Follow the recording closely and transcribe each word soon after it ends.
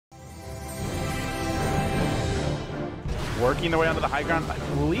working their way onto the high ground. I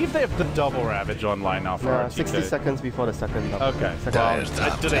believe they have the double Ravage online now for RTK. 60 seconds before the second. Okay.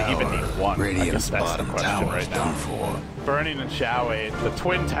 Do they even need one? Radiant's that's the bottom question tower right is now. done for. Burning and Showade, the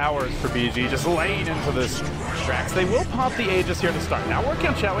twin towers for BG, just laying into this Drax. They will pop the Aegis here to start. Now working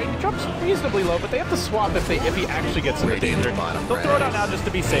on Showade, he drops reasonably low, but they have to swap if he actually gets into danger. They'll throw it out now just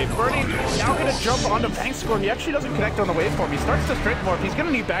to be safe. Burning now going to jump onto Bank Score. He actually doesn't connect on the waveform. He starts to strength morph. He's going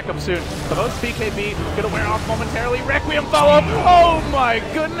to need backup soon. The host BKB going to wear off momentarily. Requiem follow-up. Oh my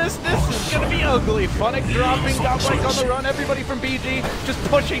goodness, this is going to be ugly. Funnick dropping, Godlike on the run. Everybody from BG just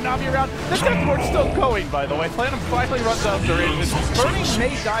pushing Na'Vi around. The death ward's still going, by the way. Phantom finally runs out of duration. Burning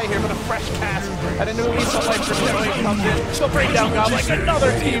may die here, but a fresh cast and a new lease of life for Showade comes in. They'll bring down Godlike.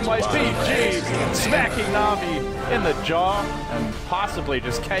 Another team like BG smacking Na'Vi in the jaw and possibly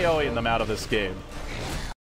just KOing them out of this game.